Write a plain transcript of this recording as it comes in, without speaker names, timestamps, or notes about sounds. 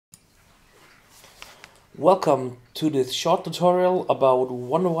Welcome to this short tutorial about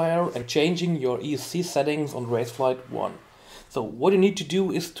one wire and changing your ESC settings on Raceflight 1. So what you need to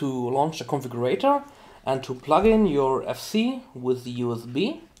do is to launch the configurator and to plug in your FC with the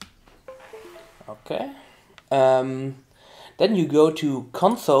USB. Okay. Then you go to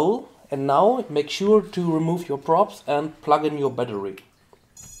console and now make sure to remove your props and plug in your battery.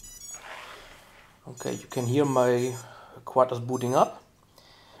 Okay, you can hear my quad is booting up.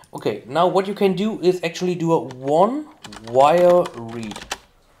 Okay, now what you can do is actually do a one wire read.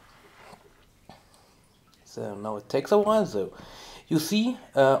 So now it takes a while. So you see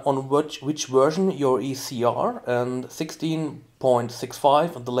on which version your ESC are, and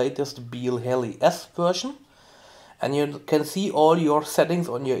 16.65 and the latest ES version. And you can see all your settings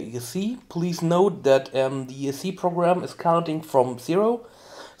on your ESC. Please note that the ESC program is counting from 0.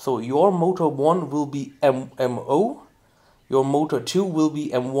 So your motor 1 will be MO. Your motor 2 will be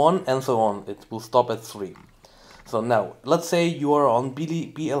M1 and so on. It will stop at 3. So now, let's say you are on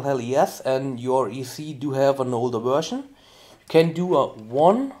ES and your EC do have an older version. You can do a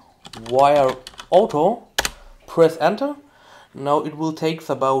one wire auto, press enter. Now it will take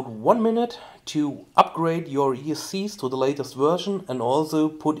about 1 minute to upgrade your ESCs to the latest version and also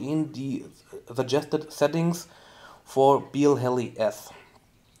put in the suggested settings for ES.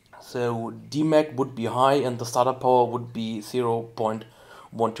 So DMAC would be high and the startup power would be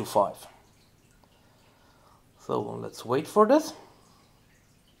 0.125. So let's wait for this.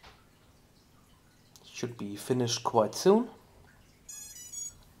 Should be finished quite soon.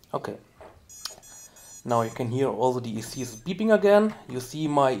 Okay. Now you can hear also the EC is beeping again. You see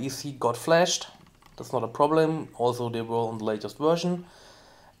my EC got flashed. That's not a problem. Also they were on the latest version.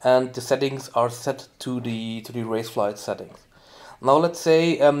 And the settings are set to the Raceflight settings. Now let's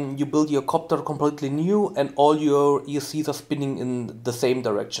say you build your copter completely new and all your ESCs are spinning in the same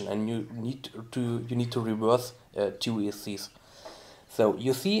direction and you need to reverse two ESCs. So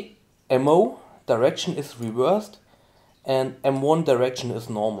you see MO direction is reversed and M1 direction is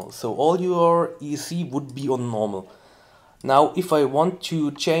normal. So all your ESC would be on normal. Now if I want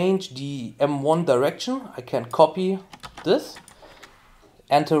to change the M1 direction, I can copy this,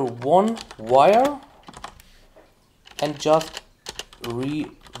 enter one wire and just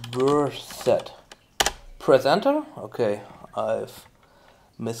reverse it. Press enter. Okay, I've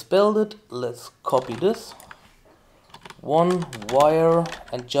misspelled it. Let's copy this. One wire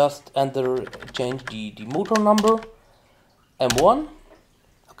and just enter, change the motor number. M1.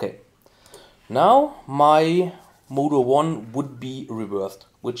 Okay. Now my motor 1 would be reversed,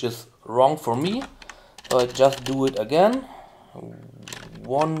 which is wrong for me. So I just do it again.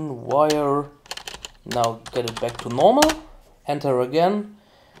 One wire. Now get it back to normal. Enter again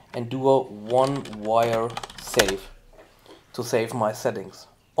and do a one wire save to save my settings.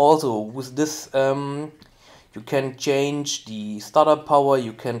 Also with this you can change the startup power,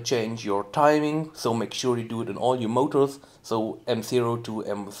 you can change your timing, so make sure you do it in all your motors, so M0 to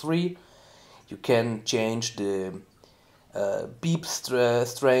M3. You can change the beep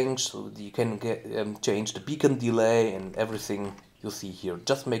strength, so you can change the beacon delay and everything you see here.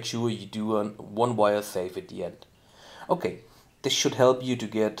 Just make sure you do a one wire save at the end. Okay, this should help you to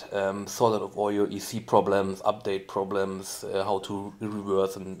get sorted of all your EC problems, update problems, how to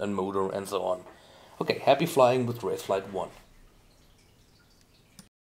reverse and motor and so on. Okay, happy flying with Raceflight 1.